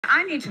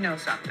I need to know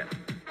something.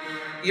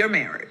 Your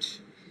marriage,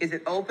 is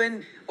it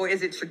open or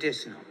is it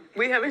traditional?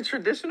 We have a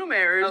traditional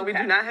marriage. Okay. We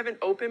do not have an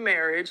open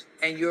marriage.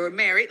 And you're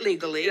married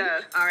legally.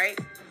 Yes. All right.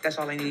 That's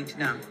all I need to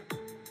know.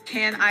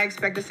 Can I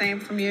expect the same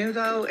from you,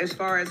 though, as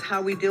far as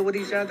how we deal with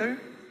each other?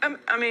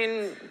 I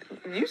mean,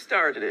 you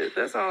started it.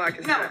 That's all I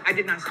can say. No, I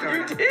did not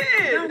start You it.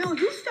 did. No,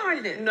 you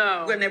started it.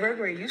 No. We'll never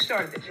agree. You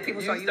started it.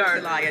 People saw you as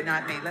a liar,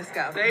 not me. Let's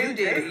go. You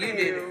did it. You did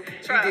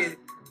it. Trust. You did it.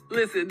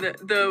 Listen,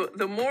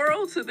 the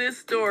moral to this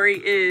story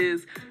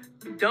is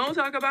don't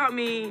talk about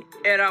me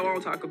and I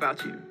won't talk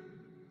about you.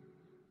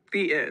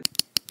 The end.